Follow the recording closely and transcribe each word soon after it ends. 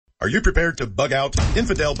Are you prepared to bug out?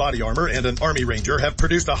 Infidel Body Armor and an Army Ranger have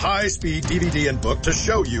produced a high-speed DVD and book to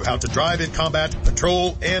show you how to drive in combat,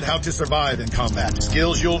 patrol, and how to survive in combat.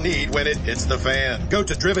 Skills you'll need when it hits the fan. Go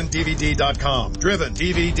to drivendvd.com.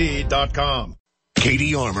 drivendvd.com.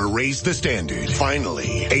 KD Armor raised the standard.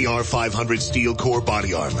 Finally, AR-500 steel core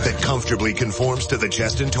body armor that comfortably conforms to the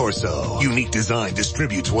chest and torso. Unique design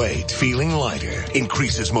distributes weight, feeling lighter,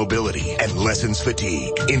 increases mobility, and lessens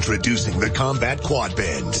fatigue. Introducing the Combat Quad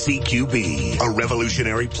Bend CQB, a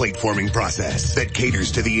revolutionary plate-forming process that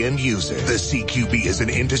caters to the end user. The CQB is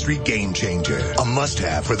an industry game changer, a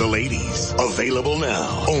must-have for the ladies. Available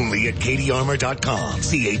now, only at KDArmor.com,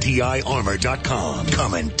 CATIarmor.com.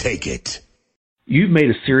 Come and take it. You've made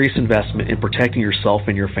a serious investment in protecting yourself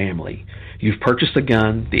and your family. You've purchased the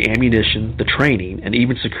gun, the ammunition, the training, and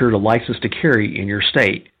even secured a license to carry in your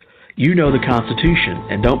state. You know the Constitution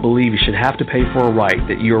and don't believe you should have to pay for a right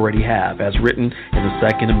that you already have, as written in the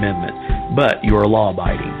Second Amendment, but you are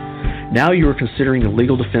law-abiding. Now you are considering the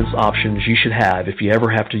legal defense options you should have if you ever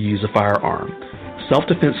have to use a firearm.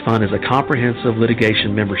 Self-Defense Fund is a comprehensive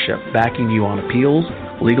litigation membership backing you on appeals,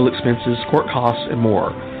 legal expenses, court costs, and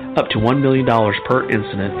more. Up to $1 million per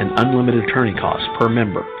incident and unlimited attorney costs per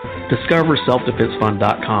member. Discover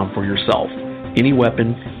selfdefensefund.com for yourself. Any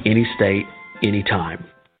weapon, any state, anytime.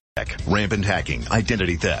 Rampant hacking,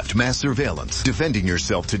 identity theft, mass surveillance. Defending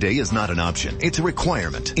yourself today is not an option. It's a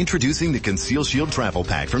requirement. Introducing the Conceal Shield Travel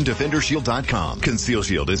Pack from DefenderShield.com. Conceal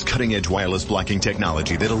Shield is cutting-edge wireless blocking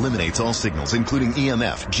technology that eliminates all signals, including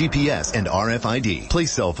EMF, GPS, and RFID.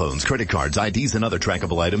 Place cell phones, credit cards, IDs, and other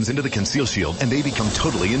trackable items into the Conceal Shield, and they become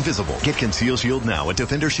totally invisible. Get Conceal Shield now at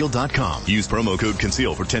DefenderShield.com. Use promo code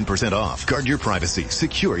CONCEAL for 10% off. Guard your privacy,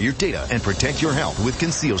 secure your data, and protect your health with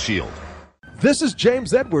Conceal Shield. This is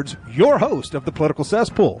James Edwards, your host of the Political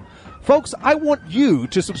Cesspool. Folks, I want you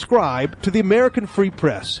to subscribe to the American Free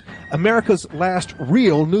Press, America's last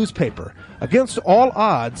real newspaper. Against all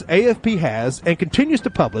odds, AFP has and continues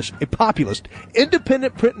to publish a populist,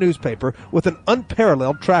 independent print newspaper with an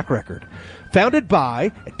unparalleled track record. Founded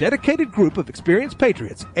by a dedicated group of experienced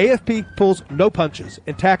patriots, AFP pulls no punches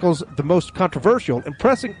and tackles the most controversial and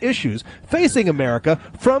pressing issues facing America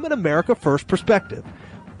from an America First perspective.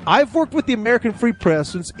 I've worked with the American Free Press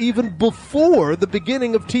since even before the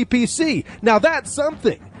beginning of TPC. Now that's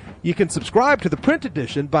something. You can subscribe to the print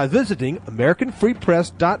edition by visiting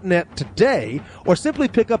AmericanFreePress.net today or simply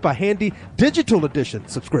pick up a handy digital edition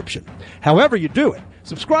subscription. However you do it,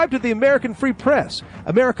 subscribe to the American Free Press,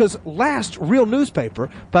 America's last real newspaper,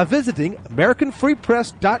 by visiting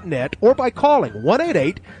AmericanFreePress.net or by calling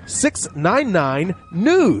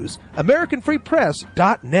 1-888-699-NEWS,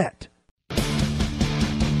 AmericanFreePress.net.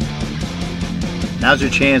 Now's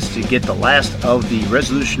your chance to get the last of the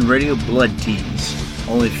Resolution Radio Blood Tees.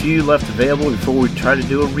 Only a few left available before we try to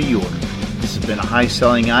do a reorder. This has been a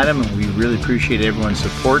high-selling item, and we really appreciate everyone's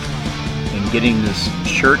support in getting this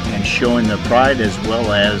shirt and showing their pride as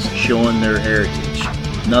well as showing their heritage.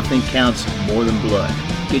 Nothing counts more than blood.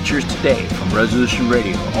 Get yours today from Resolution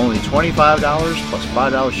Radio. Only $25 plus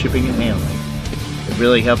 $5 shipping and handling. It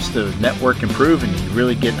really helps the network improve, and you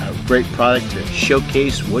really get a great product to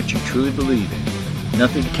showcase what you truly believe in.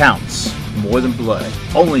 Nothing counts more than blood.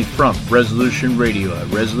 Only from Resolution Radio at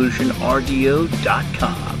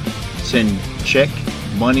resolutionrdo.com. Send check,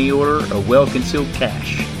 money order, or well-concealed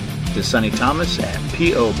cash to Sonny Thomas at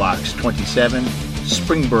P.O. Box 27,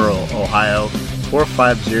 Springboro, Ohio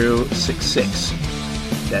 45066.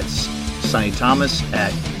 That's Sonny Thomas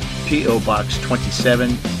at P.O. Box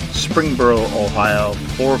 27, Springboro, Ohio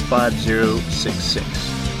 45066.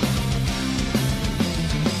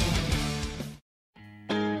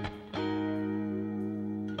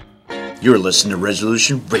 You're listening to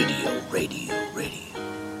Resolution Radio.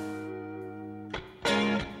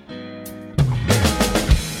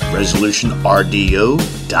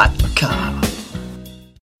 ResolutionRDO.com.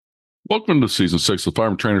 Welcome to Season 6 of the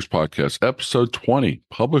Firearm Trainers Podcast, Episode 20,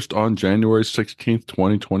 published on January 16th,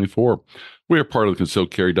 2024. We are part of the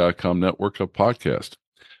ConcealCarry.com network of podcasts.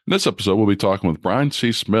 In this episode, we'll be talking with Brian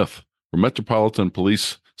C. Smith from Metropolitan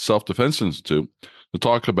Police Self-Defense Institute to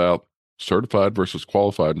talk about certified versus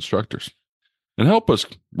qualified instructors. And help us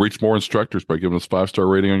reach more instructors by giving us a 5-star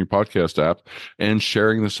rating on your podcast app and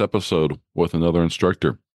sharing this episode with another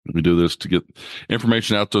instructor. We do this to get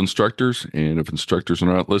information out to instructors, and if instructors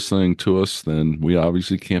are not listening to us, then we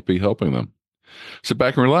obviously can't be helping them. Sit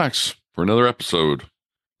back and relax for another episode.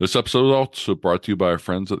 This episode is also brought to you by our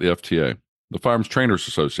friends at the FTA, the Firearms Trainers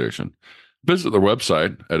Association. Visit their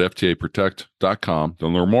website at ftaprotect.com to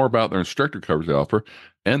learn more about their instructor coverage they offer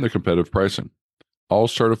and their competitive pricing. all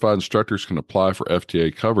certified instructors can apply for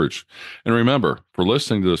FTA coverage. And remember, for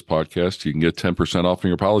listening to this podcast, you can get 10% off on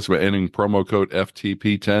your policy by entering promo code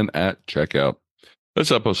FTP10 at checkout.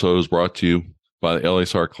 This episode is brought to you by the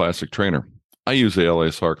LSR Classic Trainer. I use the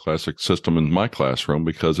LSR Classic system in my classroom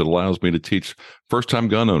because it allows me to teach first-time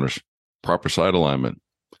gun owners proper sight alignment,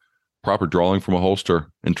 proper drawing from a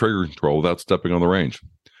holster, and trigger control without stepping on the range,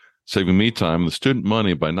 saving me time and the student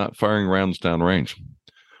money by not firing rounds downrange.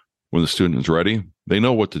 When the student is ready, they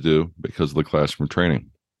know what to do because of the classroom training.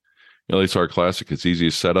 LSR Classic is easy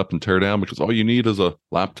to set up and tear down because all you need is a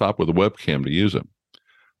laptop with a webcam to use it.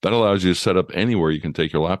 That allows you to set up anywhere you can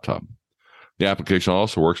take your laptop. The application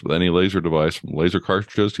also works with any laser device, from laser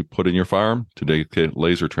cartridges you put in your firearm to dedicated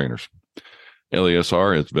laser trainers.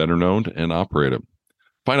 LASR is veteran-owned and operated.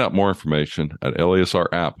 Find out more information at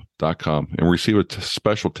lasrapp.com and receive a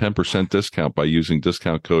special 10% discount by using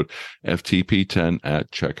discount code FTP10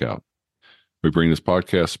 at checkout. We bring this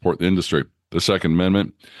podcast to support the industry, the Second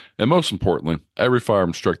Amendment, and most importantly, every firearm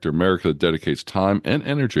instructor in America that dedicates time and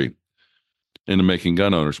energy into making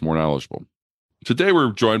gun owners more knowledgeable. Today,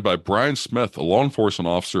 we're joined by Brian Smith, a law enforcement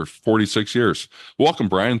officer for 46 years. Welcome,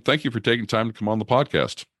 Brian. Thank you for taking time to come on the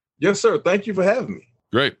podcast. Yes, sir. Thank you for having me.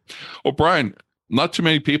 Great. Well, Brian, not too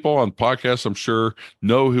many people on podcasts, I'm sure,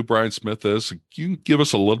 know who Brian Smith is. Can you give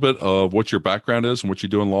us a little bit of what your background is and what you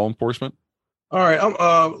do in law enforcement? All right. I'm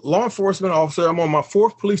a law enforcement officer. I'm on my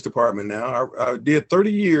fourth police department now. I did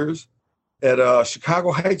 30 years at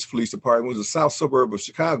Chicago Heights Police Department, which is a south suburb of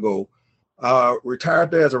Chicago. Retired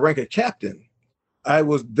there as a ranking captain. I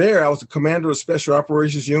was the commander of Special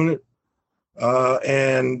Operations Unit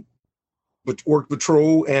and worked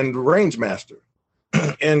patrol and range master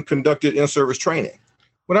and conducted in-service training.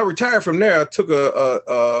 When I retired from there, I took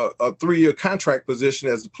a 3-year contract position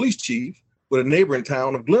as the police chief with a neighboring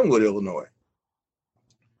town of Glenwood, Illinois.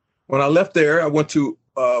 When I left there, I went to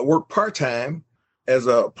work part-time as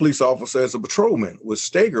a police officer, as a patrolman with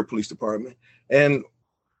Steger Police Department. And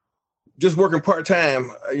just working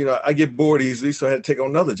part-time, I get bored easily, so I had to take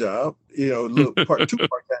on another job, two part-time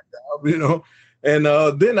job, And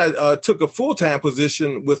then I took a full-time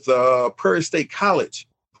position with Prairie State College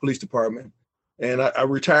Police Department, and I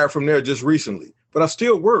retired from there just recently. But I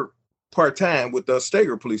still work part-time with the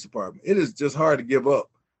Steger Police Department. It is just hard to give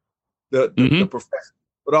up the profession,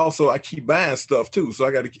 but also I keep buying stuff too, so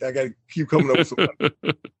I got to keep coming up with some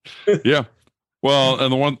money. Yeah. Well,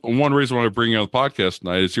 and the one reason why I bring you on the podcast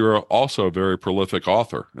tonight is you're also a very prolific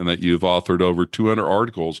author, and that you've authored over 200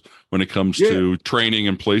 articles when it comes to training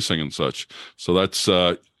and policing and such. So that's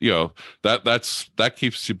that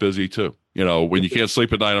keeps you busy too. When you can't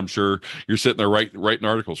sleep at night, I'm sure you're sitting there writing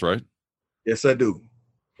articles, right? Yes, I do.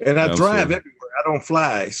 And I drive everywhere. I don't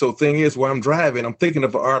fly. So thing is, while I'm driving, I'm thinking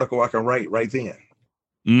of an article I can write right then.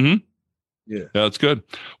 Mm-hmm. Yeah, that's good.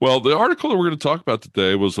 Well, the article that we're going to talk about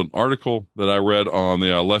today was an article that I read on the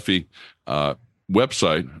LEFI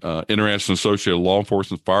website, International Association of Law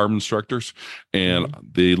Enforcement Firearm Instructors, and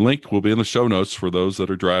the link will be in the show notes for those that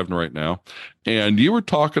are driving right now. And you were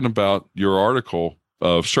talking about your article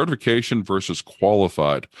of certification versus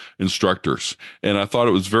qualified instructors. And I thought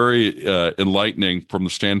it was very enlightening from the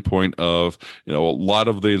standpoint of, a lot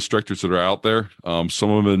of the instructors that are out there. Some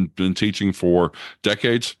of them have been teaching for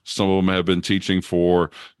decades. Some of them have been teaching for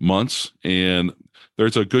months. And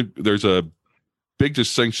there's a big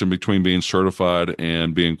distinction between being certified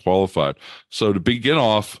and being qualified. So to begin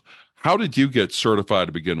off, how did you get certified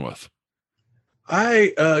to begin with?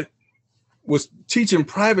 I was teaching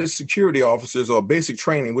private security officers or basic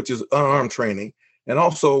training, which is unarmed training. And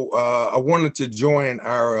also I wanted to join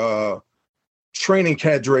our training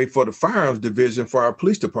cadre for the firearms division for our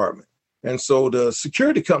police department. And so the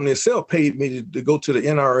security company itself paid me to go to the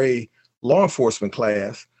NRA law enforcement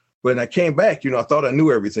class. When I came back, I thought I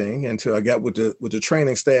knew everything until I got with the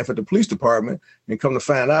training staff at the police department, and come to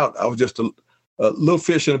find out I was just a little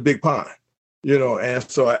fish in a big pond,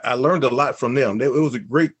 and so I learned a lot from them. It was a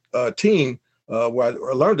great team where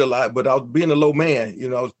I learned a lot, but I was being a low man,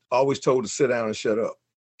 I was always told to sit down and shut up,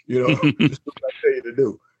 just what I tell you to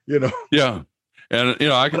do, Yeah. And,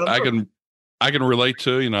 I can relate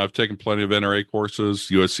to, I've taken plenty of NRA courses,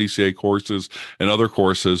 USCCA courses, and other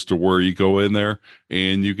courses to where you go in there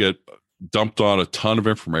and you get dumped on a ton of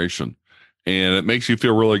information. And it makes you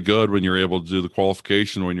feel really good when you're able to do the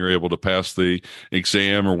qualification, when you're able to pass the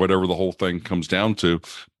exam or whatever the whole thing comes down to.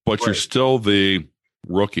 But you're still the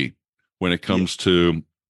rookie when it comes to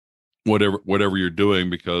whatever you're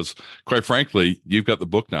doing, because quite frankly, you've got the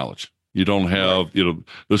book knowledge. You don't have,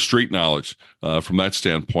 the street knowledge from that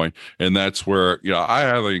standpoint. And that's where, I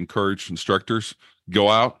highly encourage instructors, go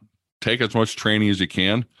out, take as much training as you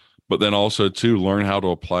can, but then also to learn how to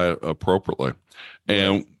apply it appropriately.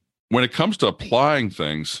 And when it comes to applying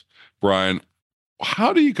things, Brian,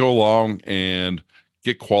 how do you go along and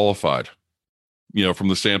get qualified? From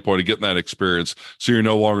the standpoint of getting that experience, so you're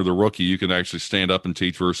no longer the rookie. You can actually stand up and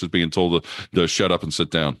teach versus being told to shut up and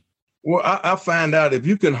sit down. Well, I find out if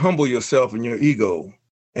you can humble yourself and your ego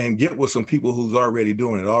and get with some people who's already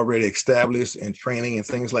doing it, already established and training and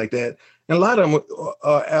things like that. And a lot of them,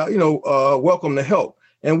 welcome to help.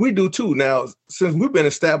 And we do too. Now, since we've been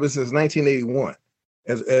established since 1981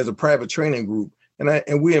 as a private training group,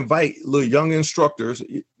 and we invite little young instructors,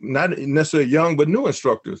 not necessarily young, but new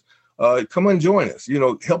instructors, come and join us,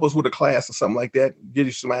 help us with a class or something like that, give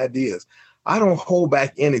you some ideas. I don't hold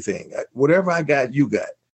back anything. Whatever I got, you got.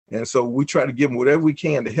 And so we try to give them whatever we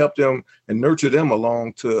can to help them and nurture them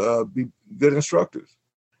along to be good instructors.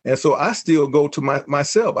 And so I still go to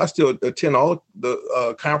myself. I still attend all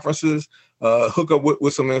the conferences, hook up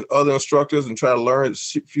with some other instructors and try to learn a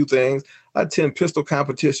few things. I attend pistol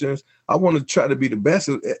competitions. I want to try to be the best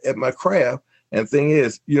at my craft. And the thing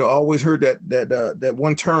is, I always heard that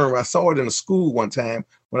one term. I saw it in a school one time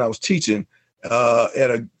when I was teaching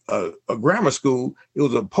at a grammar school. It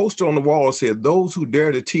was a poster on the wall that said, "Those who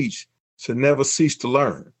dare to teach should never cease to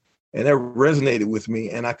learn." And that resonated with me.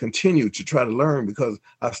 And I continue to try to learn because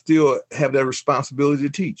I still have that responsibility to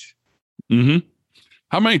teach. Mm-hmm.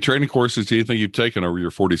 How many training courses do you think you've taken over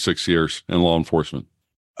your 46 years in law enforcement?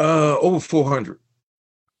 Over 400.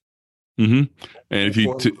 Mm-hmm. And if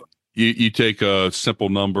you take a simple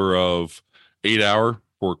number of 8-hour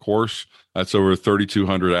for a course, that's over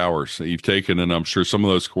 3,200 hours that you've taken. And I'm sure some of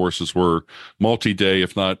those courses were multi-day,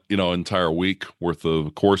 if not, entire week worth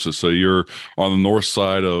of courses. So you're on the north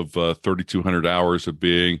side of 3,200 hours of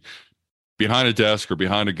being behind a desk or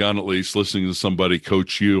behind a gun, at least listening to somebody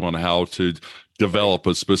coach you on how to develop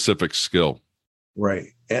a specific skill. Right.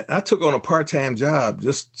 And I took on a part-time job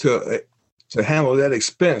just to handle that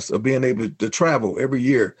expense of being able to travel every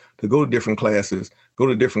year, to go to different classes, go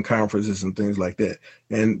to different conferences and things like that.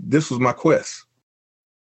 And this was my quest.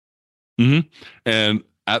 Mm-hmm. And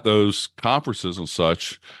at those conferences and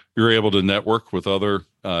such, you're able to network with other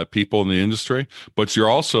people in the industry, but you're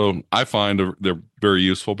also, I find they're very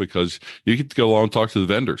useful because you get to go along and talk to the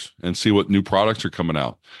vendors and see what new products are coming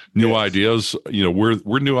out, new ideas,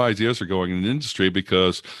 where new ideas are going in the industry,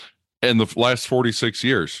 because in the last 46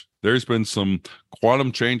 years, there's been some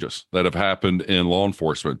quantum changes that have happened in law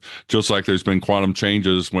enforcement, just like there's been quantum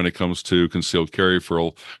changes when it comes to concealed carry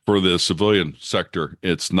for the civilian sector.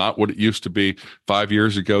 It's not what it used to be 5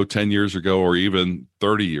 years ago, 10 years ago, or even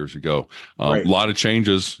 30 years ago. Right. A lot of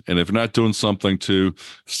changes. And if you're not doing something to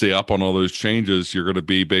stay up on all those changes, you're going to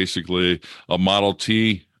be basically a Model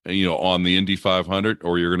T, on the Indy 500,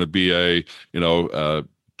 or you're going to be a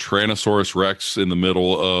Tyrannosaurus Rex in the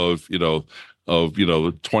middle of the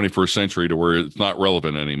 21st century, to where it's not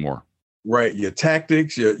relevant anymore. Right. Your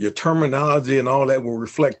tactics, your terminology and all that will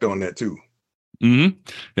reflect on that too. Mm-hmm.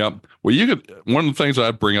 Yeah. Well, one of the things I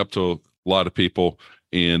bring up to a lot of people,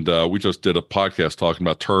 and we just did a podcast talking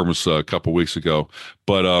about terms a couple of weeks ago,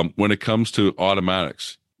 but when it comes to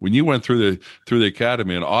automatics, when you went through the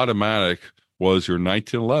academy, an automatic was your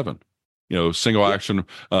 1911, single action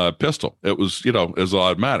pistol. It was, as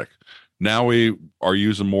automatic. Now we are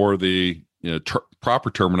using more of the proper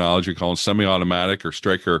terminology, calling semi-automatic or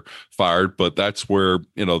striker fired, but that's where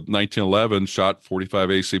 1911 shot 45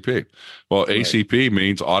 ACP. Well, right. ACP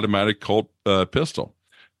means automatic Colt pistol,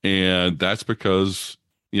 and that's because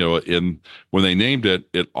when they named it,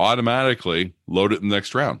 it automatically loaded the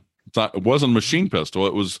next round. It wasn't a machine pistol;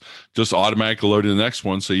 it was just automatically loaded the next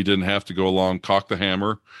one, so you didn't have to go along cock the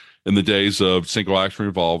hammer in the days of single action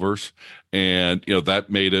revolvers. And, that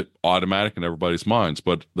made it automatic in everybody's minds.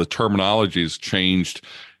 But the terminology has changed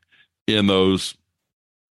in the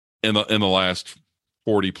last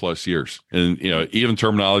 40 plus years. And, even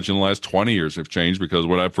terminology in the last 20 years have changed, because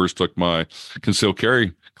when I first took my concealed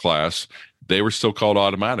carry class, they were still called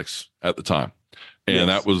automatics at the time. And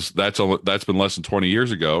yes. that's been less than 20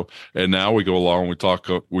 years ago. And now we go along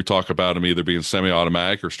and we talk about them either being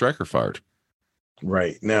semi-automatic or striker fired.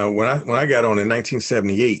 Right. Now, when I got on in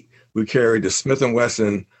 1978, we carried the Smith &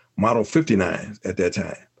 Wesson Model 59 at that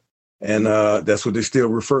time. And that's what they still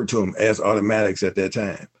referred to them as, automatics at that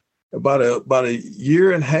time. About a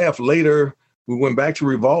year and a half later, we went back to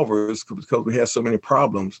revolvers because we had so many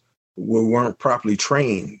problems. We weren't properly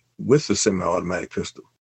trained with the semi-automatic pistol.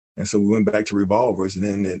 And so we went back to revolvers.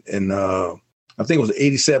 And then I think it was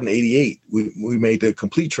 87, 88, we made the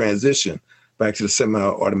complete transition back to the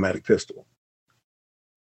semi-automatic pistol.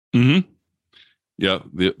 Mm-hmm. Yeah,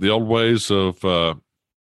 the old ways of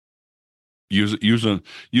using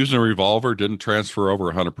a revolver didn't transfer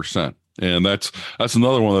over 100%. And that's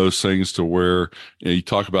another one of those things to where you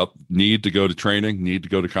talk about need to go to training, need to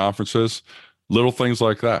go to conferences, little things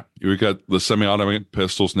like that. We've got the semi-automatic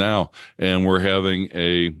pistols now, and we're having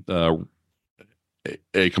a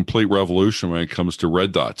complete revolution when it comes to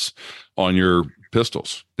red dots on your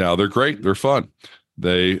pistols. Now they're great, they're fun,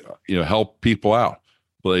 they help people out,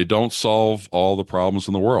 but they don't solve all the problems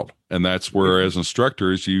in the world. And that's where, as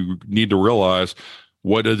instructors, you need to realize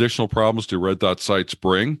what additional problems do red dot sights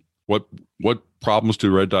bring. What problems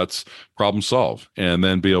do red dots problem solve, and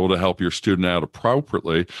then be able to help your student out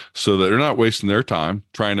appropriately so that they're not wasting their time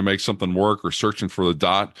trying to make something work or searching for the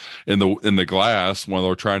dot in the glass when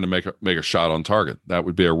they're trying to make a shot on target. That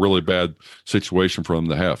would be a really bad situation for them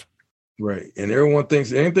to have. Right. And everyone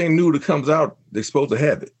thinks anything new that comes out, they're supposed to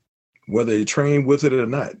have it, whether they train with it or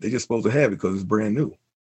not. They're just supposed to have it because it's brand new.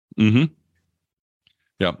 Mm-hmm.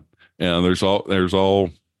 Yeah. And there's all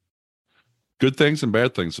good things and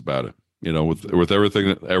bad things about it, with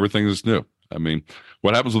everything that's new. I mean,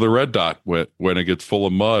 what happens with a red dot when it gets full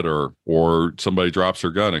of mud or somebody drops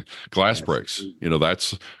their gun and glass breaks?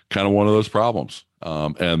 That's kind of one of those problems.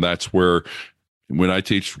 And that's where, when I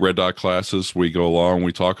teach red dot classes, we go along,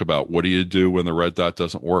 we talk about what do you do when the red dot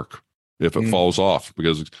doesn't work, if it falls off,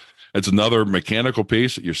 because it's another mechanical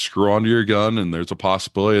piece that you screw onto your gun, and there's a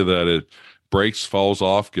possibility that it breaks, falls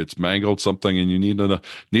off, gets mangled, something, and you need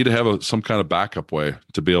to have some kind of backup way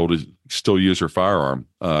to be able to still use your firearm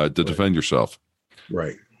to defend yourself.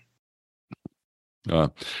 Right.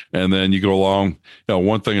 And then you go along.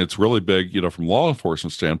 One thing that's really big, from law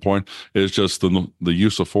enforcement standpoint, is just the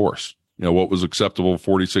use of force. What was acceptable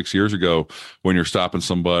 46 years ago when you're stopping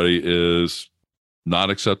somebody is not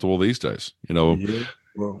acceptable these days. Yeah.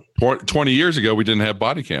 Well, 20 years ago, we didn't have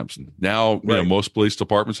body cams. Now, most police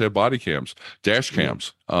departments have body cams, dash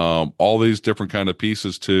cams, all these different kind of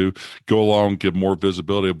pieces to go along, give more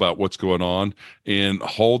visibility about what's going on, and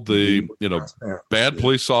hold the bad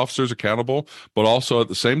police officers accountable, but also at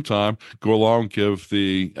the same time go along, give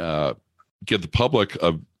the public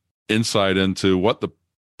a insight into what the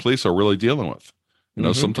police are really dealing with.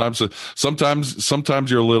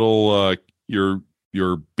 Sometimes your little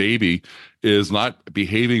your baby is not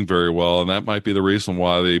behaving very well, and that might be the reason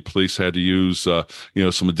why the police had to use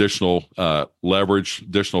some additional leverage,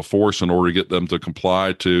 additional force in order to get them to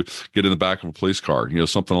comply to get in the back of a police car,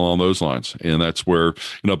 something along those lines. And that's where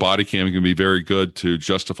body cam can be very good to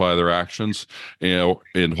justify their actions and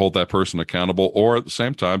hold that person accountable, or at the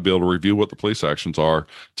same time be able to review what the police actions are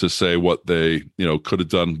to say what they could have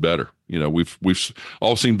done better. We've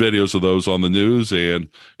all seen videos of those on the news, and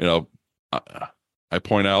I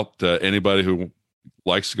point out that anybody who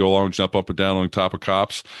likes to go along, jump up and down on top of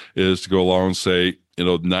cops, is to go along and say,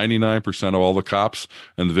 99% of all the cops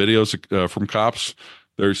and the videos from cops,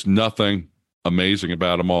 there's nothing amazing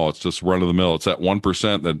about them all. It's just run of the mill. It's that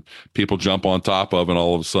 1% that people jump on top of and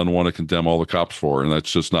all of a sudden want to condemn all the cops for. And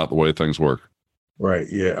that's just not the way things work. Right.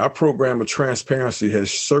 Yeah. Our program of transparency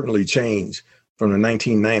has certainly changed from the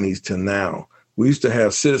 1990s to now. We used to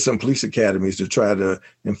have citizen police academies to try to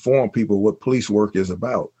inform people what police work is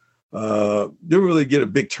about. Didn't really get a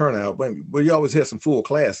big turnout, but you always had some full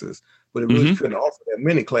classes, but it really couldn't offer that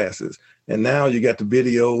many classes. And now you got the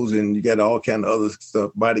videos and you got all kind of other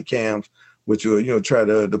stuff, body cams, which will, try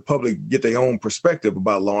to the public get their own perspective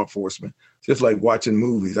about law enforcement, just like watching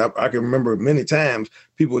movies. I can remember many times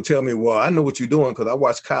people would tell me, well, I know what you're doing because I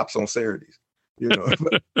watch Cops on Saturdays,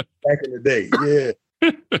 back in the day. Yeah.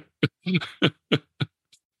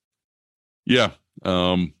 Yeah.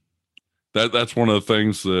 That's one of the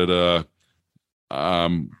things that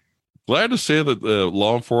I'm glad to say that the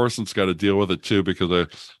law enforcement's got to deal with it too, because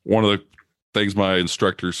one of the things my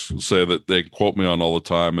instructors say that they quote me on all the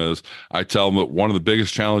time is I tell them that one of the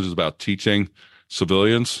biggest challenges about teaching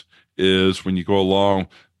civilians is when you go along,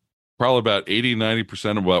 probably about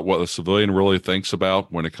 80-90% about what a civilian really thinks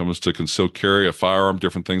about when it comes to concealed carry, a firearm,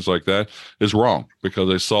 different things like that is wrong because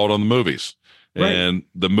they saw it on the movies. Right. And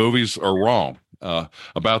the movies are wrong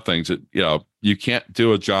about things that, you can't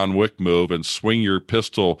do a John Wick move and swing your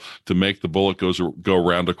pistol to make the bullet go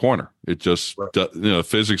around a corner. It just,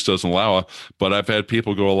 physics doesn't allow it. But I've had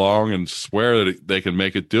people go along and swear that they can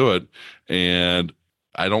make it do it. And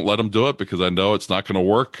I don't let them do it because I know it's not going to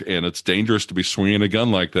work, and it's dangerous to be swinging a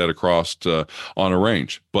gun like that across on a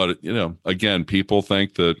range. But, again, people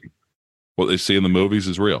think that what they see in the movies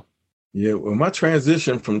is real. Yeah. Well, my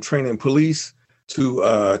transition from training police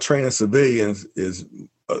to training civilians is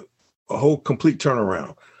a whole complete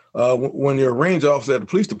turnaround. When you're a range officer at the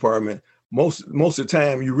police department, most of the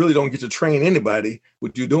time you really don't get to train anybody.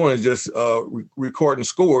 What you're doing is just recording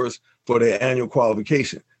scores for their annual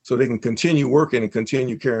qualification, so they can continue working and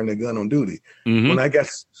continue carrying their gun on duty. When I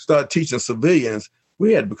started teaching civilians,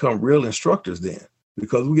 we had to become real instructors then,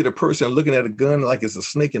 because we get a person looking at a gun like it's a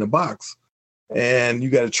snake in a box, and you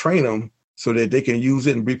got to train them so that they can use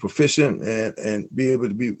it and be proficient and be able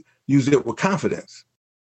to use it with confidence.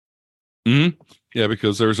 Yeah,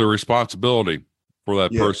 because there's a responsibility for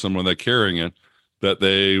that person when they're carrying it, that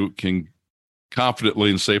they can confidently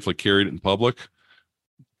and safely carry it in public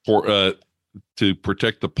for to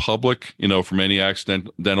protect the public, from any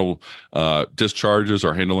accidental discharges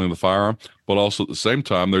or handling the firearm. But also at the same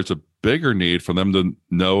time, there's a bigger need for them to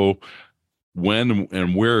know when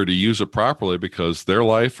and where to use it properly, because their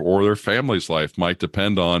life or their family's life might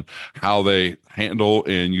depend on how they handle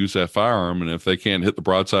and use that firearm. And if they can't hit the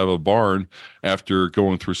broadside of a barn after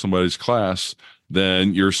going through somebody's class,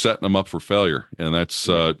 then you're setting them up for failure. And that's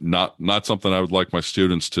not something I would like my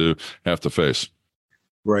students to have to face.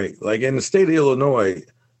 Right. Like in the state of Illinois,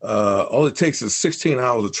 all it takes is 16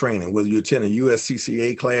 hours of training, whether you attend a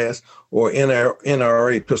USCCA class or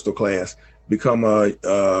NRA pistol class, become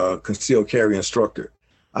a concealed carry instructor.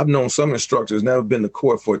 I've known some instructors never been to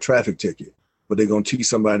court for a traffic ticket, but they're going to teach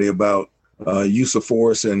somebody about use of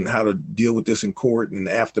force and how to deal with this in court and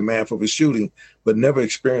the aftermath of a shooting, but never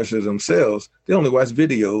experience it themselves. They only watch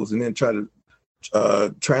videos and then try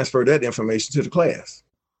to transfer that information to the class.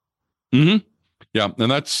 Yeah,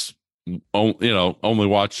 and that's only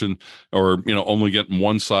watching or only getting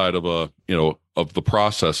one side of of the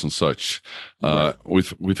process and such. Right.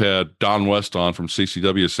 We've had Don West on from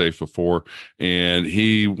CCW Safe before, and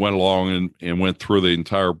he went along and went through the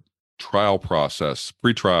entire trial process,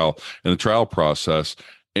 pre-trial and the trial process.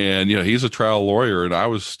 And he's a trial lawyer, and I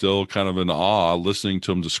was still kind of in awe listening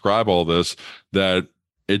to him describe all this, that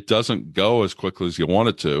it doesn't go as quickly as you want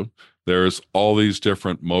it to. There's all these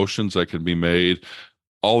different motions that can be made,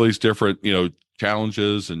 all these different,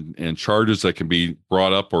 challenges and charges that can be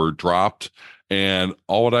brought up or dropped. And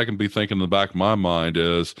all what I can be thinking in the back of my mind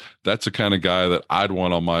is that's the kind of guy that I'd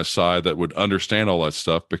want on my side that would understand all that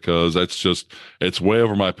stuff, because it's way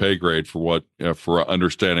over my pay grade for for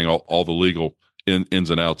understanding all the legal ins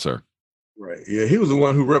and outs there. Right. Yeah. He was the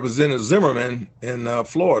one who represented Zimmerman in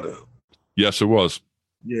Florida. Yes, it was.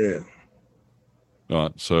 Yeah.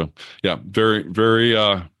 So yeah, very, very,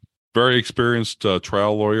 very experienced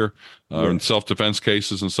trial lawyer in self-defense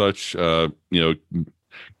cases and such.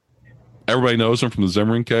 Everybody knows him from the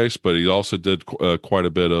Zimmerman case, but he also did quite a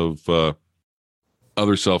bit of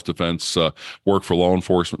other self-defense work for law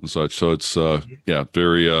enforcement and such. So it's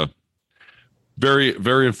very, very,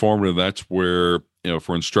 very informative. That's where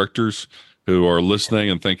for instructors who are listening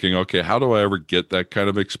and thinking, okay, how do I ever get that kind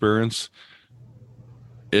of experience?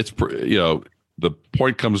 It's the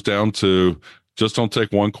point comes down to just don't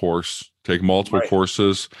take one course, take multiple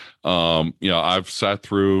courses. I've sat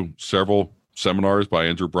through several seminars by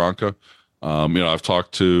Andrew Branca. I've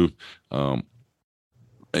talked to,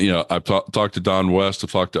 I've talked to Don West.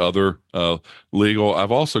 I've talked to other legal.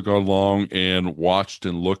 I've also gone along and watched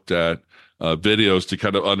and looked at videos to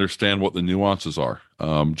kind of understand what the nuances are.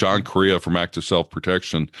 John Correa from Active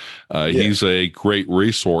Self-Protection, he's a great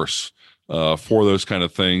resource for those kind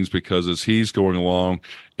of things, because as he's going along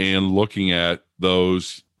and looking at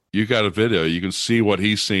those, you got a video, you can see what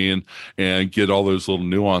he's seeing and get all those little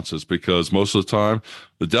nuances, because most of the time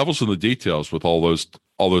the devil's in the details with all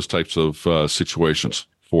those types of situations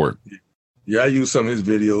for it. Yeah, I use some of his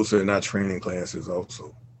videos in our training classes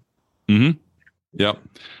also. Yep.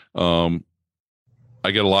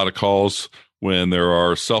 I get a lot of calls when there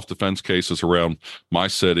are self-defense cases around my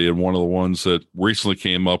city. And one of the ones that recently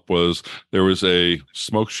came up was there was a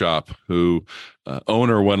smoke shop who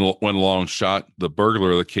owner went along, shot the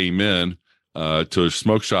burglar that came in to a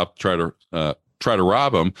smoke shop to try to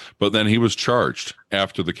rob him, but then he was charged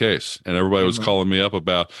after the case. And everybody was calling me up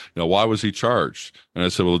about, why was he charged? And I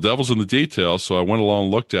said, well, the devil's in the details. So I went along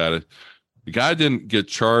and looked at it. The guy didn't get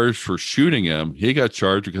charged for shooting him. He got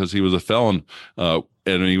charged because he was a felon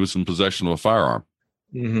and he was in possession of a firearm.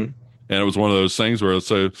 And it was one of those things where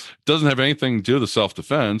it doesn't have anything to do with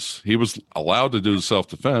self-defense. He was allowed to do the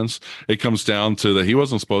self-defense. It comes down to that he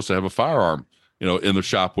wasn't supposed to have a firearm, in the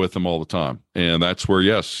shop with him all the time. And that's where,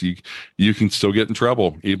 yes, you can still get in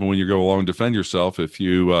trouble even when you go along and defend yourself if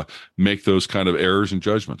you make those kind of errors and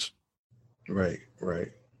judgments. Right.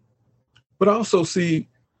 But I also see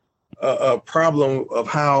a problem of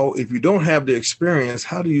how, if you don't have the experience,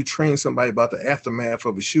 how do you train somebody about the aftermath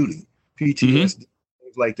of a shooting, PTSD,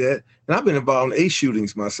 things like that? And I've been involved in 8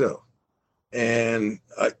 shootings myself. And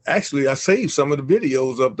I saved some of the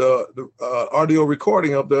videos of the audio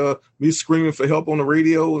recording of me screaming for help on the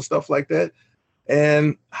radio and stuff like that.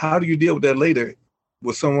 And how do you deal with that later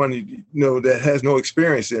with someone, that has no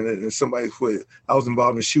experience in it, and somebody I was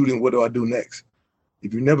involved in shooting, what do I do next?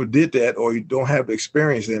 If you never did that or you don't have the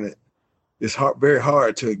experience in it, it's very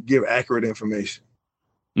hard to give accurate information.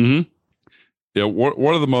 Mm-hmm. Yeah,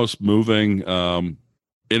 one of the most moving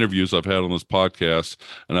interviews I've had on this podcast,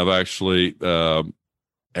 and I've actually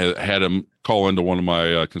had him call into one of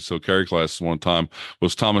my concealed carry classes one time,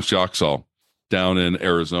 was Thomas Yoxall down in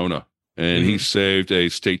Arizona. And he saved a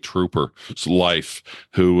state trooper's life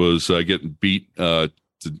who was getting beat to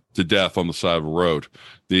death on the side of a road.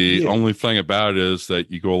 The only thing about it is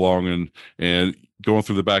that you go along and going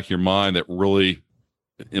through the back of your mind that really,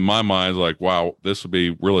 in my mind, like, wow, this would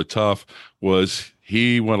be really tough, was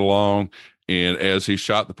he went along, and as he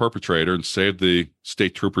shot the perpetrator and saved the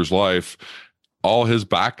state trooper's life, all his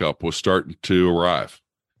backup was starting to arrive.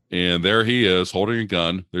 And there he is holding a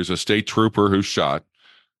gun. There's a state trooper who's shot.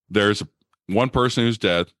 There's one person who's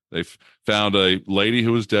dead. They've found a lady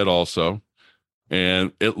who was dead also.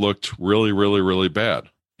 And it looked really, really, really bad.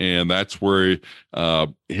 And that's where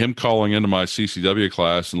him calling into my CCW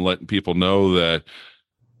class and letting people know that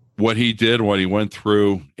what he did, what he went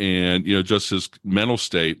through, and, just his mental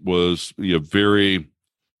state was, very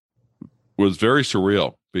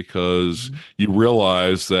surreal, because you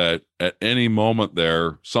realize that at any moment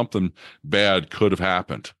there, something bad could have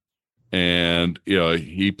happened. And,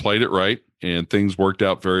 he played it right, and things worked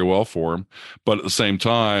out very well for him. But at the same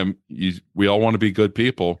time, we all want to be good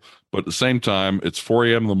people. But at the same time, it's 4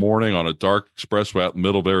 a.m. in the morning on a dark expressway out in the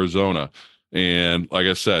middle of Arizona. And like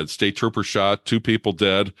I said, state trooper shot, 2 people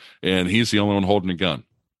dead, and he's the only one holding a gun.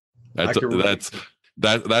 That's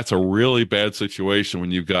a really bad situation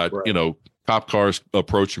when you've got, cop cars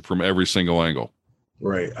approaching from every single angle.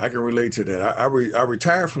 Right. I can relate to that. I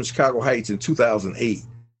retired from Chicago Heights in 2008.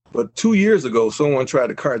 But 2 years ago, someone tried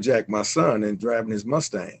to carjack my son and driving his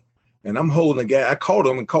Mustang. And I'm holding a guy. I caught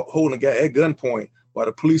him and holding a guy at gunpoint while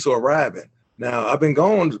the police are arriving. Now, I've been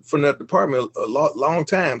gone from that department a long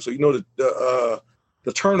time. So, the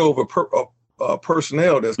turnover of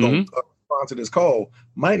personnel that's going to respond to this call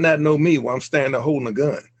might not know me while I'm standing there holding a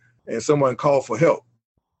gun and someone called for help.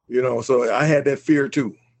 So I had that fear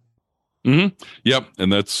too. Mm-hmm. Yep.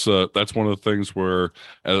 And that's one of the things where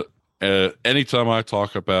anytime I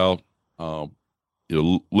talk about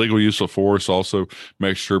legal use of force, also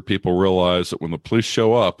make sure people realize that when the police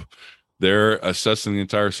show up, they're assessing the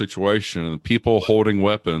entire situation, and people holding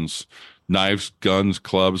weapons, knives, guns,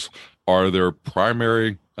 clubs, are their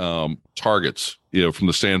primary targets, from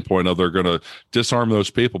the standpoint of they're going to disarm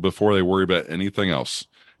those people before they worry about anything else.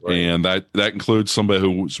 Right. And that includes somebody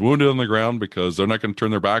who's wounded on the ground, because they're not going to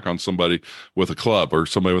turn their back on somebody with a club or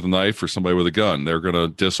somebody with a knife or somebody with a gun. They're going to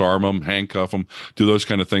disarm them, handcuff them, do those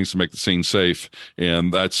kind of things to make the scene safe.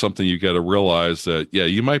 And that's something you got to realize that,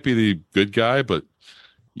 you might be the good guy, but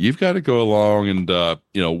you've got to go along and,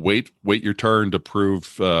 wait your turn to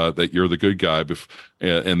prove that you're the good guy.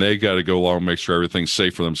 And they got to go along and make sure everything's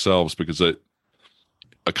safe for themselves, because a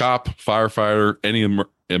cop, firefighter, any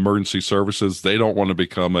emergency services, they don't want to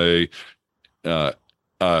become a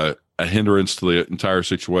hindrance to the entire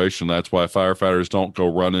situation. That's why firefighters don't go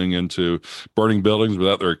running into burning buildings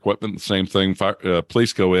without their equipment. The same thing,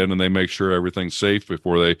 police go in and they make sure everything's safe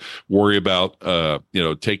before they worry about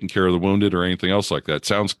taking care of the wounded or anything else like that.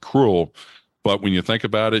 Sounds cruel, but when you think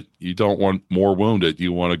about it, you don't want more wounded.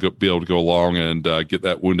 You want to be able to go along and get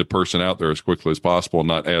that wounded person out there as quickly as possible and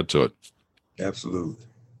not add to it. Absolutely.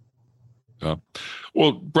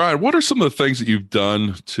 Well, Brian, what are some of the things that you've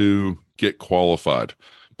done to get qualified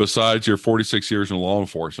besides your 46 years in law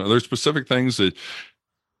enforcement? Are there specific things that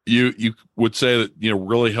you would say that,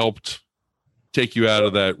 really helped take you out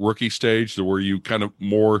of that rookie stage to where you kind of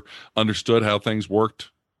more understood how things worked?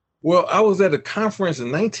 Well, I was at a conference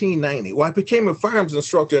in 1990. Well, I became a firearms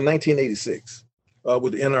instructor in 1986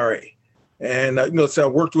 with the NRA. And, so I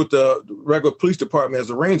worked with the regular police department as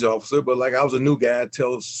a range officer, but I was a new guy,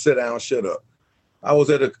 sit down, shut up. I was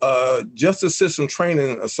at a Justice System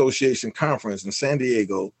Training Association conference in San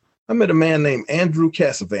Diego. I met a man named Andrew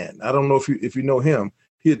Cassavan. I don't know if you know him.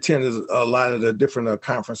 He attended a lot of the different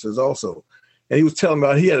conferences also. And he was telling me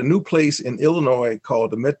about he had a new place in Illinois called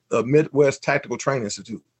the Midwest Tactical Training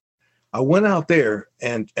Institute. I went out there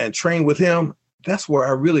and trained with him. That's where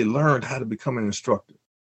I really learned how to become an instructor.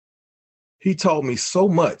 He taught me so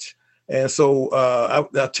much. And so I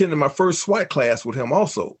attended my first SWAT class with him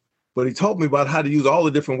also. But he taught me about how to use all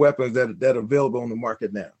the different weapons that are available on the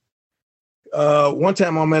market now. One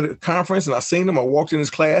time I'm at a conference and I seen him. I walked in his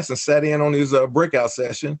class and sat in on his breakout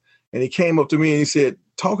session. And he came up to me and he said,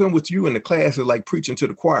 talking with you in the class is like preaching to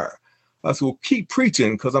the choir. I said, well, keep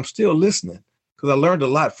preaching because I'm still listening. because I learned a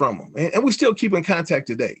lot from them, and we still keep in contact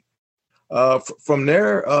today. From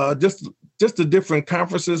there, just the different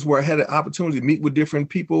conferences where I had an opportunity to meet with different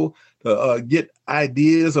people to get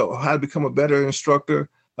ideas of how to become a better instructor.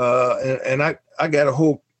 And I got a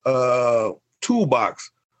whole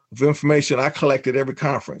toolbox of information I collected every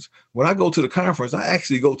conference. When I go to the conference, I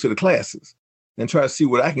actually go to the classes and try to see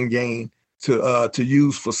what I can gain to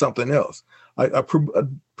use for something else. I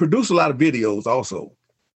produce a lot of videos also,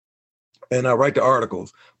 and I write the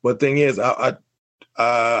articles. But the thing is,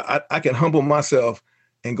 I can humble myself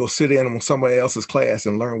and go sit in on somebody else's class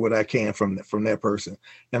and learn what I can from that person.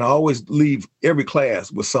 And I always leave every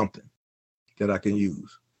class with something that I can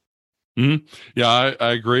use. Mm-hmm. Yeah,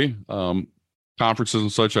 I agree. Conferences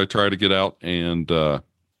and such, I try to get out and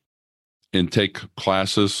take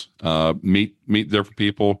classes, meet different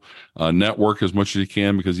people, network as much as you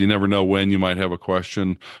can, because you never know when you might have a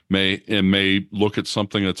question, may look at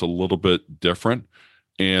something that's a little bit different.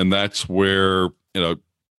 And that's where,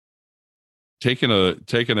 taking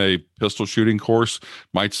a pistol shooting course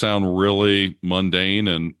might sound really mundane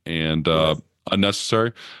and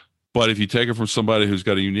unnecessary. But if you take it from somebody who's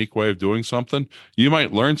got a unique way of doing something, you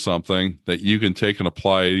might learn something that you can take and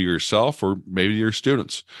apply to yourself or maybe to your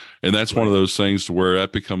students. And that's one of those things where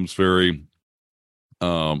that becomes very,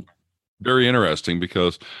 very interesting,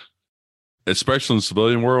 because especially in the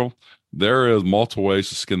civilian world, there is multiple ways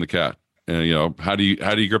to skin the cat. And, how do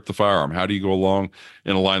you grip the firearm? How do you go along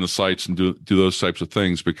and align the sights and do those types of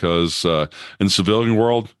things? Because in the civilian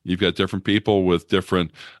world, you've got different people with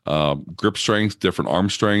different grip strength, different arm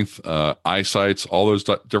strength, eyesights, all those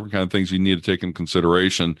different kind of things you need to take in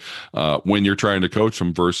consideration when you're trying to coach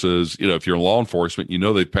them. Versus, if you're in law enforcement,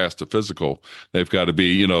 they've passed a physical. They've got to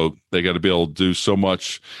be, they got to be able to do so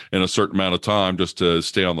much in a certain amount of time just to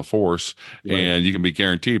stay on the force, and you can be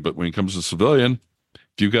guaranteed. But when it comes to civilian,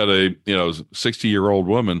 if you've got a 60-year-old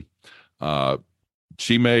woman,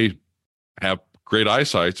 she may have great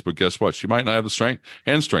eyesight, but guess what? She might not have the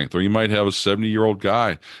hand strength. Or you might have a 70-year-old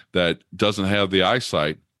guy that doesn't have the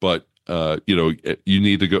eyesight, but you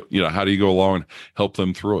need to go. How do you go along and help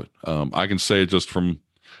them through it? I can say just from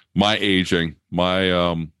my aging,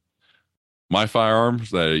 my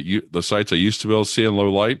firearms, the sights I used to be able to see in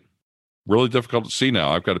low light, really difficult to see now.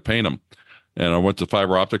 I've got to paint them. And I went to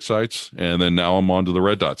fiber optic sights, and then now I'm on to the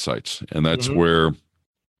red dot sights. And that's where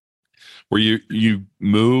you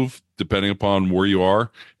move depending upon where you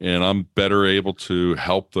are. And I'm better able to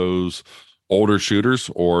help those older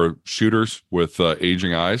shooters or shooters with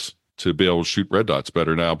aging eyes to be able to shoot red dots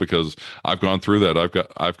better now, because I've gone through that.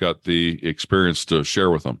 I've got the experience to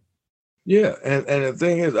share with them. Yeah. And the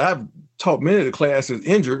thing is, I've taught many of the classes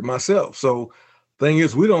injured myself. So thing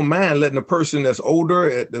is, we don't mind letting a person that's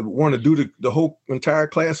older that want to do the whole entire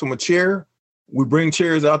class from a chair. We bring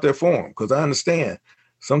chairs out there for them, because I understand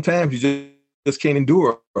sometimes you just can't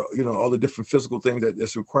endure, all the different physical things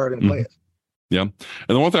that's required in class. Yeah. And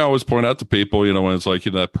the one thing I always point out to people, when it's like,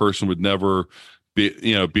 that person would never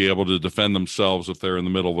be able to defend themselves if they're in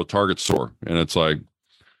the middle of a Target store. And it's like,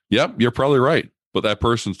 yep, you're probably right. But that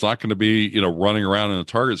person's not going to be, running around in a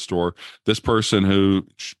Target store. This person who,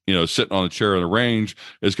 sitting on a chair in a range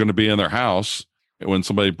is going to be in their house when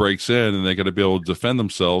somebody breaks in, and they're going to be able to defend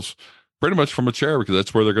themselves pretty much from a chair, because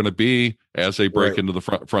that's where they're going to be as they break into the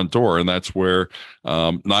front door. And that's where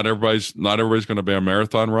not everybody's going to be a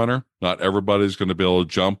marathon runner. Not everybody's going to be able to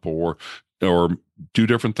jump or do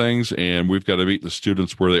different things. And we've got to meet the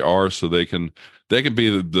students where they are, so they can be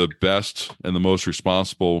the best and the most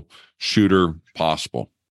responsible shooter possible.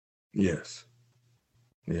 Yes.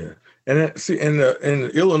 Yeah. And in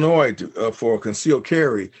Illinois, for concealed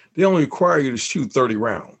carry, they only require you to shoot 30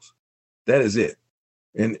 rounds. That is it.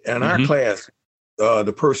 In our class,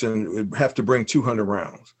 the person would have to bring 200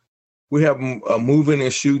 rounds. We have moving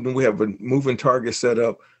and shooting. We have a moving target set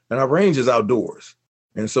up, and our range is outdoors.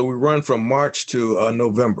 And so we run from March to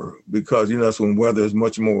November, because, that's when weather is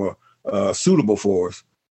much more suitable for us.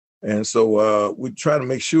 And so we try to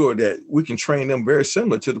make sure that we can train them very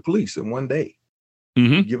similar to the police in one day,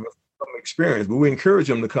 give them some experience, but we encourage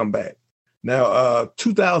them to come back. Now,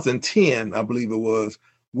 2010, I believe it was,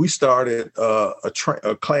 we started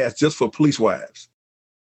a class just for police wives,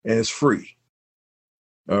 and it's free.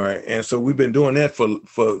 All right. And so we've been doing that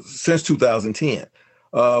for since 2010.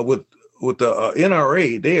 With the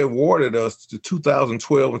NRA, they awarded us the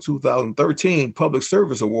 2012 and 2013 Public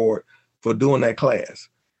Service Award for doing that class.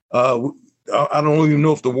 I don't even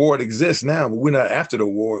know if the award exists now, but we're not after the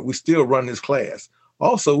award. We still run this class.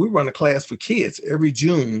 Also, we run a class for kids every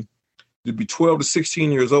June to be 12 to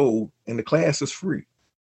 16 years old, and the class is free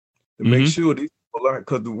to make sure these people learn.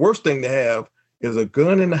 Because the worst thing to have is a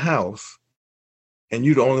gun in the house and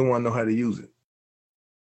you the only one know how to use it.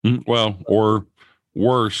 Well, or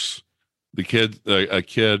worse, a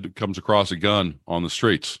kid comes across a gun on the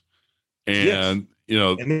streets, and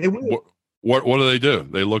and they will. What do?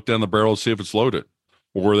 They look down the barrel to see if it's loaded,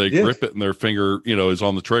 or they grip it and their finger, is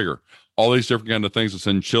on the trigger. All these different kind of things that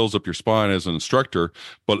send chills up your spine as an instructor.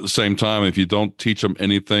 But at the same time, if you don't teach them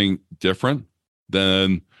anything different,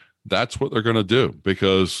 then that's what they're going to do.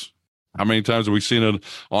 Because how many times have we seen it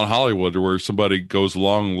on Hollywood where somebody goes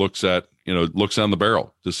along and looks down the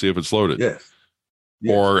barrel to see if it's loaded? Yes.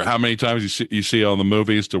 Or how many times you see on the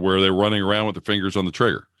movies to where they're running around with their fingers on the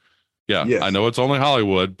trigger? Yeah, I know it's only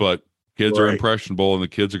Hollywood, but kids are impressionable, and the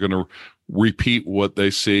kids are going to repeat what they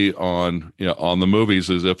see on the movies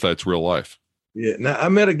as if that's real life. Yeah. Now, I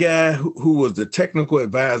met a guy who was the technical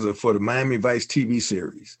advisor for the Miami Vice TV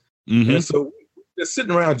series. Mm-hmm. And so just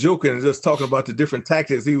sitting around joking and just talking about the different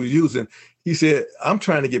tactics he was using, he said, I'm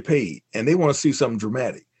trying to get paid, and they want to see something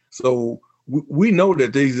dramatic. So we know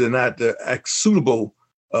that these are not the suitable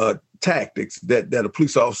tactics that a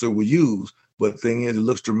police officer would use. But the thing is, it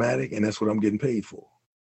looks dramatic, and that's what I'm getting paid for.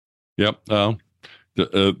 Yep.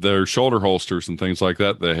 Their shoulder holsters and things like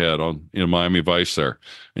that they had on Miami Vice there.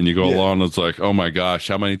 And you go along and it's like, oh my gosh,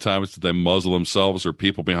 how many times did they muzzle themselves or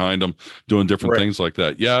people behind them doing different things like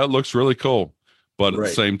that? Yeah, it looks really cool. But at the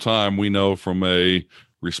same time, we know from a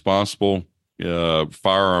responsible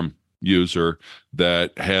firearm user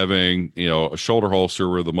that having a shoulder holster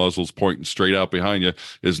where the muzzle's pointing straight out behind you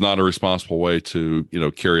is not a responsible way to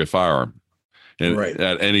carry a firearm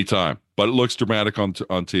at any time. But it looks dramatic on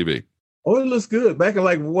TV. Oh, it looks good. Back in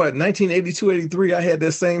 1982, 83, I had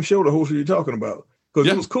that same shoulder holster you're talking about because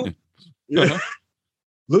it was cool. Yeah.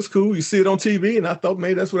 Looks cool. You see it on TV, and I thought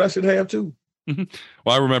maybe that's what I should have too. Mm-hmm.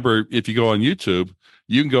 Well, I remember if you go on YouTube,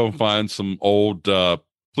 you can go and find some old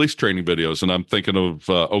police training videos, and I'm thinking of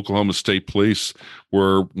Oklahoma State Police,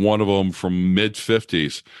 where one of them from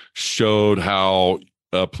mid-50s showed how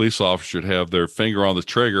a police officer should have their finger on the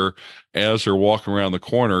trigger as they're walking around the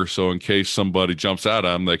corner, so in case somebody jumps at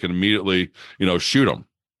them, they can immediately, shoot them.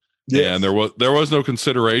 Yes. And there was no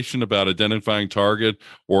consideration about identifying target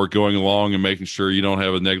or going along and making sure you don't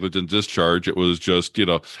have a negligent discharge. It was just,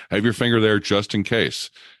 have your finger there just in case.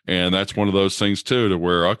 And that's one of those things too, to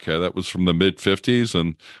where, okay, that was from the mid-50s,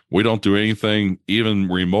 and we don't do anything even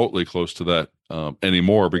remotely close to that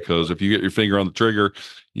anymore, because if you get your finger on the trigger,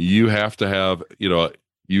 you have to have,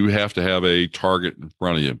 a target in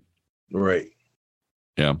front of you. Right.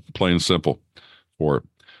 Yeah, plain and simple for it.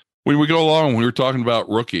 When we go along, we were talking about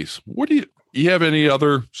rookies. What do you have any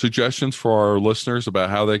other suggestions for our listeners about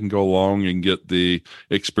how they can go along and get the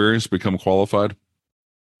experience to become qualified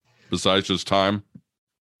besides just time?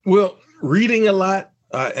 Well, reading a lot,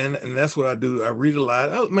 and that's what I do. I read a lot.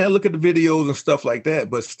 I look at the videos and stuff like that,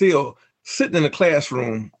 but still sitting in a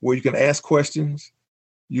classroom where you can ask questions.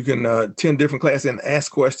 You can attend different classes and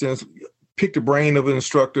ask questions, pick the brain of an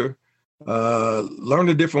instructor, learn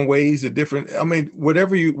the different ways,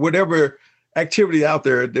 whatever activity out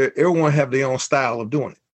there, everyone have their own style of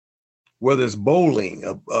doing it. Whether it's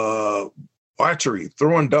bowling, archery,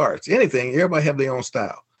 throwing darts, anything, everybody have their own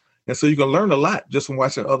style. And so you can learn a lot just from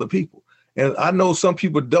watching other people. And I know some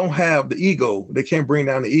people don't have the ego. They can't bring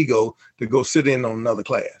down the ego to go sit in on another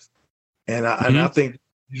class. And I think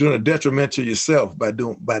you're doing a detriment to yourself by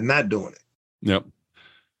not doing it. Yep.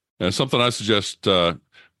 And something I suggest,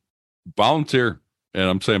 volunteer. And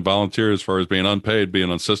I'm saying volunteer as far as being unpaid, being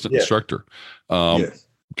an assistant instructor,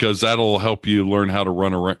 because that'll help you learn how to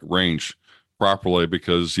run a range properly,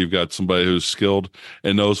 because you've got somebody who's skilled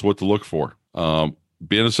and knows what to look for.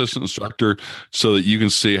 Be an assistant instructor so that you can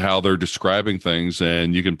see how they're describing things,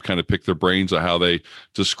 and you can kind of pick their brains of how they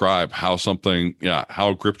describe how something, how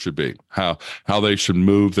a grip should be, how they should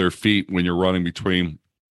move their feet when you're running between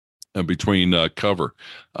cover.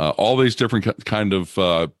 All these different kind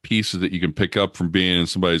of pieces that you can pick up from being in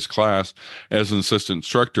somebody's class as an assistant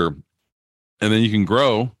instructor. And then you can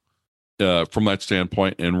grow from that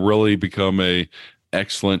standpoint and really become a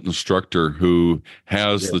excellent instructor who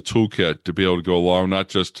has the toolkit to be able to go along, not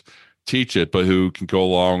just teach it, but who can go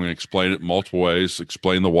along and explain it in multiple ways,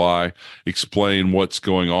 explain the why, explain what's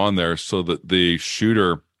going on there, so that the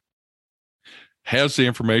shooter has the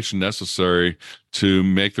information necessary to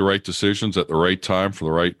make the right decisions at the right time for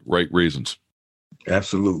the right reasons.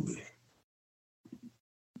 Absolutely.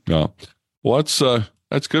 Yeah. Well,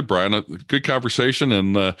 that's good, Brian. A good conversation.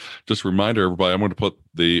 And just a reminder, everybody, I'm going to put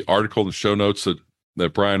the article in the show notes that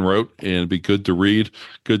Brian wrote, and it'd be good to read,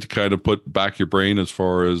 good to kind of put back your brain as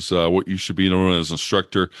far as what you should be doing as an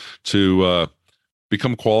instructor to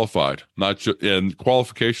become qualified. And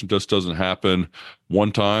qualification just doesn't happen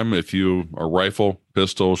one time. If you are rifle,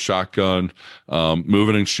 pistol, shotgun,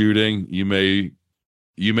 moving and shooting, you may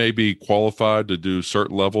be qualified to do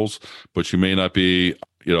certain levels, but you may not be,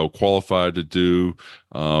 qualified to do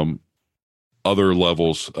other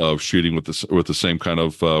levels of shooting with the same kind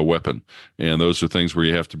of weapon. And those are things where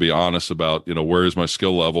you have to be honest about, where is my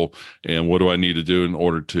skill level and what do I need to do in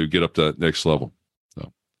order to get up to that next level.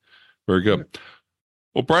 So very good.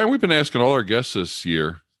 Well, Brian, we've been asking all our guests this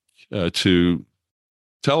year to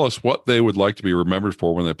tell us what they would like to be remembered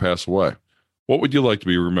for when they pass away. What would you like to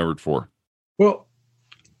be remembered for? Well,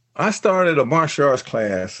 I started a martial arts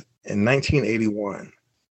class in 1981.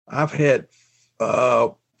 I've had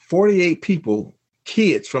 48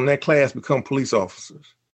 kids from that class become police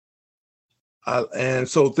officers. And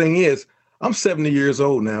so the thing is, I'm 70 years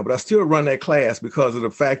old now, but I still run that class because of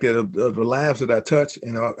the fact that of the lives that I touch,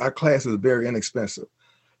 and our class is very inexpensive.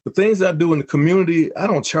 The things I do in the community, I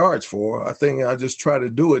don't charge for. I think I just try to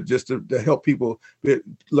do it just to help people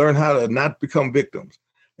learn how to not become victims.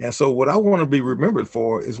 And so what I want to be remembered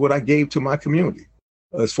for is what I gave to my community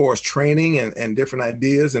as far as training and different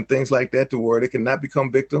ideas and things like that to where they can not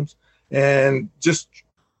become victims, and just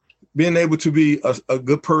being able to be a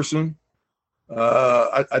good person.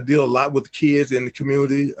 I deal a lot with kids in the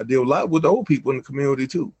community. I deal a lot with old people in the community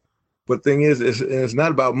too. But the thing is, it's not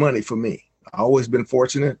about money for me. I've always been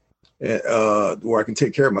fortunate where I can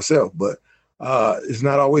take care of myself, but it's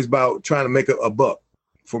not always about trying to make a buck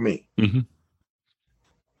for me. Mm-hmm.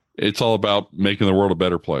 It's all about making the world a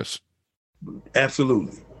better place.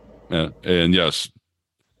 Absolutely. Yeah. And yes,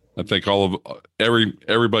 I think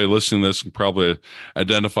everybody listening to this can probably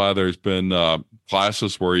identify there's been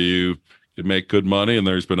classes where you could make good money, and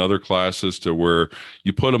there's been other classes to where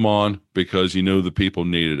you put them on because you knew the people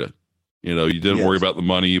needed it. You didn't worry about the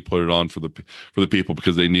money. You put it on for the people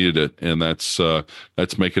because they needed it, and that's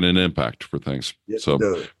making an impact for things. Yes, so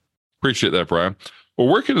appreciate that, Brian. Well,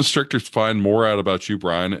 where can instructors find more out about you,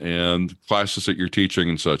 Brian, and classes that you're teaching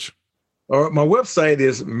and such? All right, my website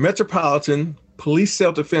is Metropolitan Police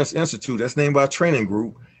Self-Defense Institute. That's named by a training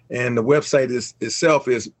group, and the website itself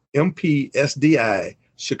is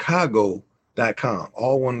mpsdichicago.com,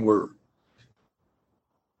 all one word.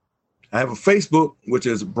 I have a Facebook, which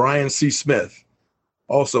is Brian C. Smith.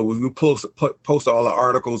 Also, we post all the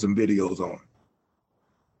articles and videos on.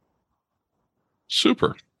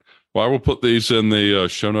 Super. Well, I will put these in the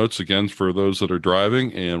show notes again for those that are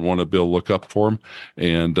driving and want to be able to look up for them.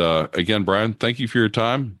 And again, Brian, thank you for your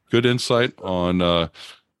time. Good insight on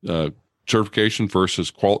certification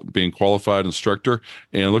versus being qualified instructor,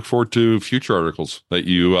 and look forward to future articles that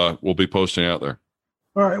you will be posting out there.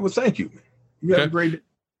 All right. Well, thank you. You have a great day.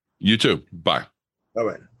 You too. Bye. All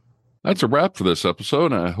right. That's a wrap for this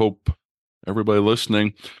episode. I hope everybody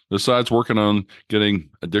listening, besides working on getting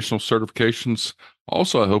additional certifications,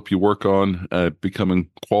 also I hope you work on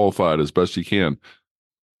becoming qualified as best you can.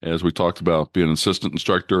 As we talked about, being an assistant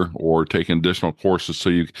instructor or taking additional courses so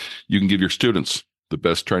you can give your students the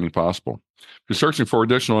best training possible. If you're searching for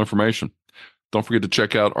additional information, don't forget to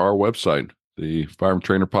check out our website, the Firearm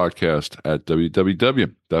Trainer Podcast, at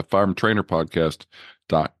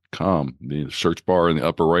www.firearmtrainerpodcast.com. The search bar in the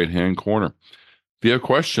upper right-hand corner. If you have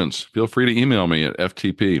questions, feel free to email me at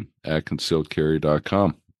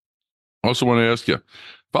ftp@concealedcarry.com. I also want to ask you,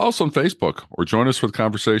 follow us on Facebook or join us for the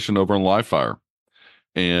conversation over on Livefire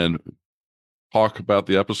and talk about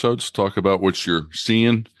the episodes, talk about what you're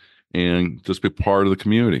seeing, and just be part of the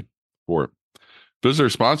community for it. Visit our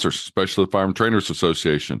sponsors, especially the Firearm Trainers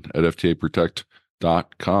Association at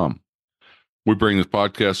ftaprotect.com. We bring this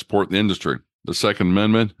podcast support the industry, the Second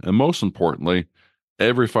Amendment, and most importantly,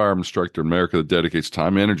 every firearm instructor in America that dedicates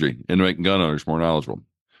time and energy into making gun owners more knowledgeable.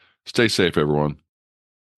 Stay safe, everyone.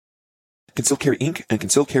 Concealed Carry Inc. and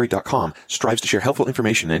ConcealedCarry.com strives to share helpful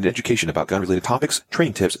information and education about gun-related topics,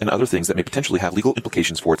 training tips, and other things that may potentially have legal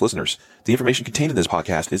implications for its listeners. The information contained in this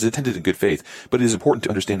podcast is intended in good faith, but it is important to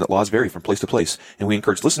understand that laws vary from place to place, and we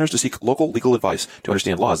encourage listeners to seek local legal advice to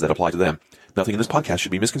understand laws that apply to them. Nothing in this podcast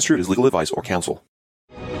should be misconstrued as legal advice or counsel.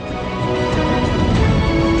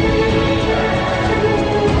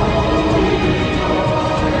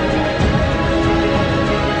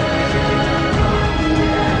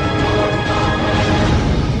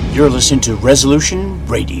 You're listening to Resolution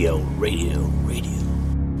Radio.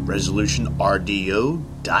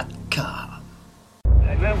 ResolutionRDO.com.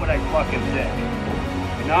 I meant what I fucking said.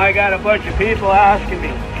 And now I got a bunch of people asking me,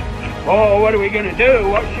 oh, what are we going to do?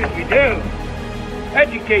 What should we do?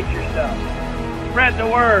 Educate yourself. Spread the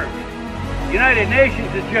word. The United Nations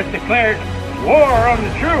has just declared war on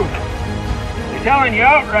the truth. They're telling you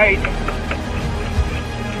outright,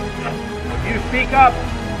 You speak up.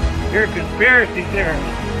 Your conspiracy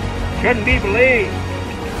theories shouldn't be believed.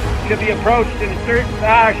 Should be approached in a certain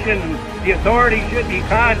fashion. The authorities should be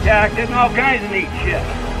contacted and all kinds of neat shit.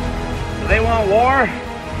 So they want war?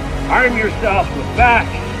 Arm yourself with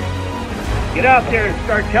facts. Get out there and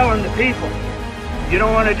start telling the people. You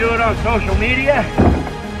don't want to do it on social media?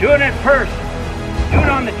 Do it in person. Do it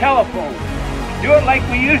on the telephone. Do it like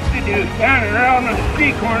we used to do, standing around on the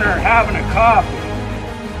street corner having a coffee.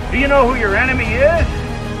 Do you know who your enemy is?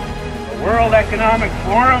 The World Economic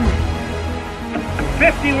Forum.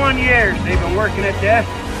 51 years they've been working at this.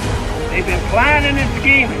 They've been planning and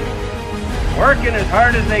scheming, working as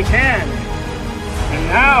hard as they can. And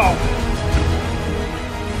now,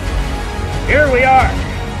 here we are.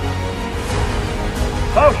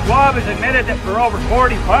 Klaus Schwab has admitted that for over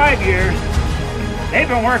 45 years, they've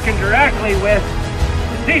been working directly with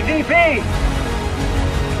the CCP.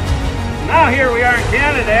 Now here we are in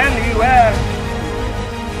Canada and the U.S.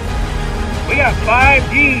 We got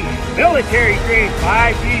 5G, military-grade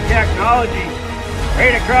 5G technology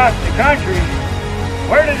right across the country.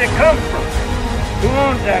 Where did it come from? Who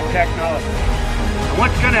owns that technology? And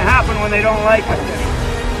what's going to happen when they don't like us anymore?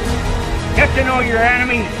 Get to know your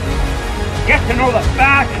enemy. Get to know the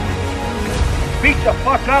facts. Speak the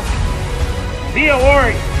fuck up. Be a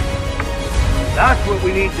warrior. That's what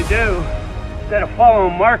we need to do, instead of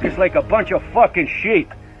following Marcus like a bunch of fucking sheep.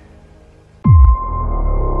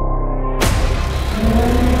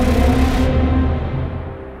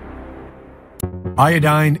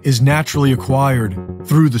 Iodine is naturally acquired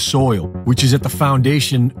through the soil, which is at the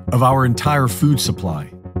foundation of our entire food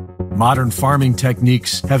supply. Modern farming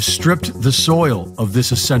techniques have stripped the soil of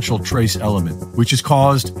this essential trace element, which has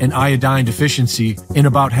caused an iodine deficiency in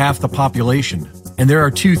about half the population. And there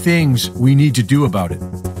are two things we need to do about it.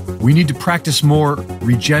 We need to practice more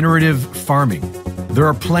regenerative farming. There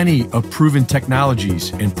are plenty of proven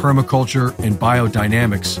technologies in permaculture and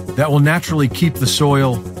biodynamics that will naturally keep the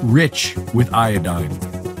soil rich with iodine.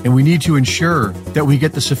 And we need to ensure that we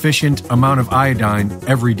get the sufficient amount of iodine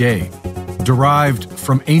every day. Derived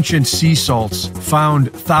from ancient sea salts found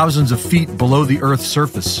thousands of feet below the Earth's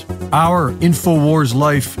surface. Our InfoWars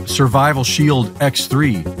Life Survival Shield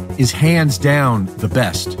X3 is hands down the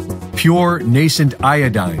best. Pure nascent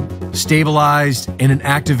iodine, stabilized in an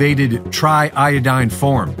activated triiodine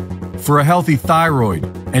form. For a healthy thyroid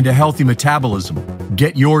and a healthy metabolism,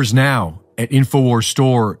 get yours now at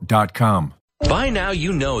InfoWarsStore.com. By now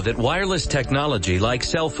you know that wireless technology like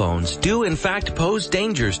cell phones do in fact pose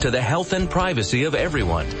dangers to the health and privacy of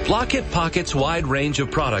everyone. Block-It Pocket's wide range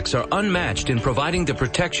of products are unmatched in providing the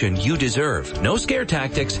protection you deserve. No scare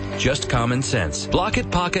tactics, just common sense.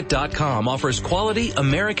 BlockItPocket.com offers quality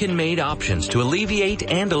American-made options to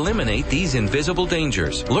alleviate and eliminate these invisible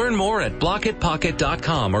dangers. Learn more at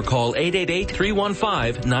BlockItPocket.com or call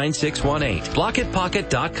 888-315-9618.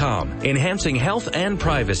 BlockItPocket.com, enhancing health and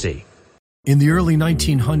privacy. In the early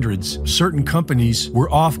 1900s, certain companies were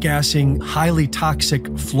off-gassing highly toxic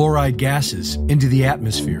fluoride gases into the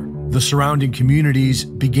atmosphere. The surrounding communities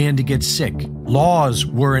began to get sick. Laws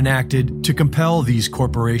were enacted to compel these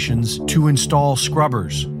corporations to install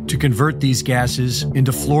scrubbers to convert these gases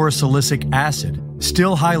into fluorosilicic acid,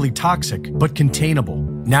 still highly toxic but containable.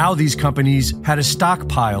 Now these companies had a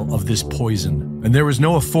stockpile of this poison, and there was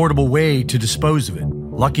no affordable way to dispose of it.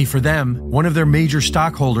 Lucky for them, one of their major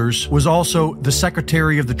stockholders was also the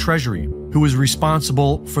Secretary of the Treasury, who was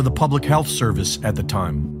responsible for the Public Health Service at the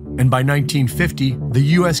time. And by 1950, the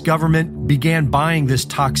U.S. government began buying this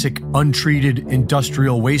toxic, untreated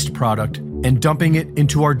industrial waste product and dumping it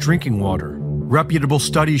into our drinking water. Reputable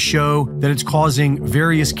studies show that it's causing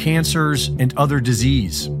various cancers and other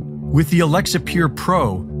disease. With the Alexa Pure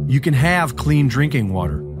Pro, you can have clean drinking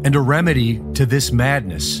water and a remedy to this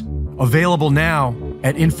madness. Available now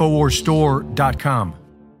at InfoWarsStore.com.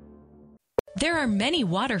 There are many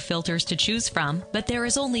water filters to choose from, but there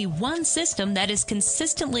is only one system that is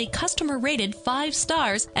consistently customer rated 5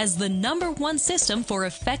 stars as the #1 system for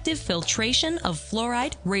effective filtration of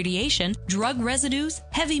fluoride, radiation, drug residues,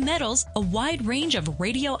 heavy metals, a wide range of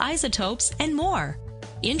radioisotopes, and more.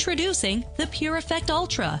 Introducing the Pure Effect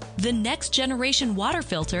Ultra, the next generation water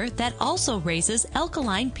filter that also raises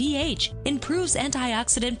alkaline pH, improves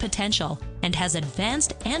antioxidant potential, and has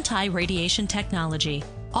advanced anti-radiation technology,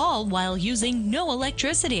 all while using no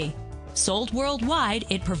electricity. Sold worldwide,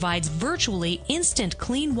 it provides virtually instant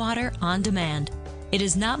clean water on demand. It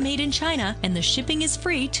is not made in China, and the shipping is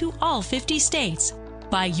free to all 50 states.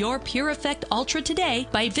 Buy your Pure Effect Ultra today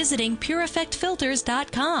by visiting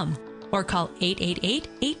PureEffectFilters.com. or call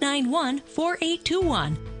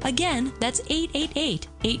 888-891-4821. Again, that's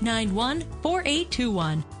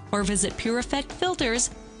 888-891-4821. or visit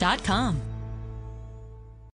PureEffectFilters.com.